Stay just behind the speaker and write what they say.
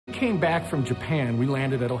came back from Japan, we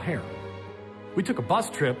landed at O'Hare. We took a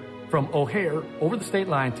bus trip from O'Hare over the state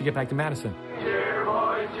line to get back to Madison. Cheer,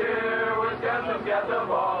 boys, cheer, Wisconsin's got the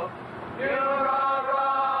ball. You rah,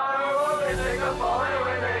 rah, when they take the ball and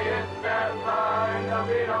when they hit that line, there'll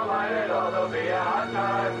be no line at all, there'll be a hot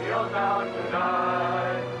time, Neil down tonight.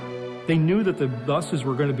 They knew that the buses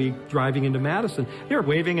were going to be driving into Madison. They were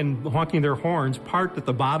waving and honking their horns parked at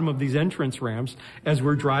the bottom of these entrance ramps as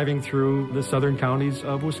we're driving through the southern counties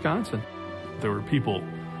of Wisconsin. There were people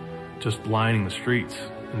just lining the streets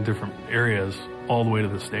in different areas all the way to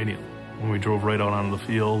the stadium when we drove right out onto the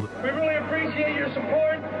field. We really appreciate your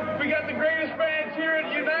support. We got the greatest fans here in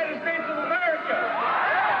the United States of America.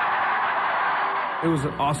 It was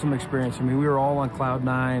an awesome experience. I mean, we were all on cloud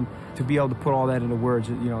nine. To be able to put all that into words,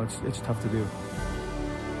 you know, it's tough to do.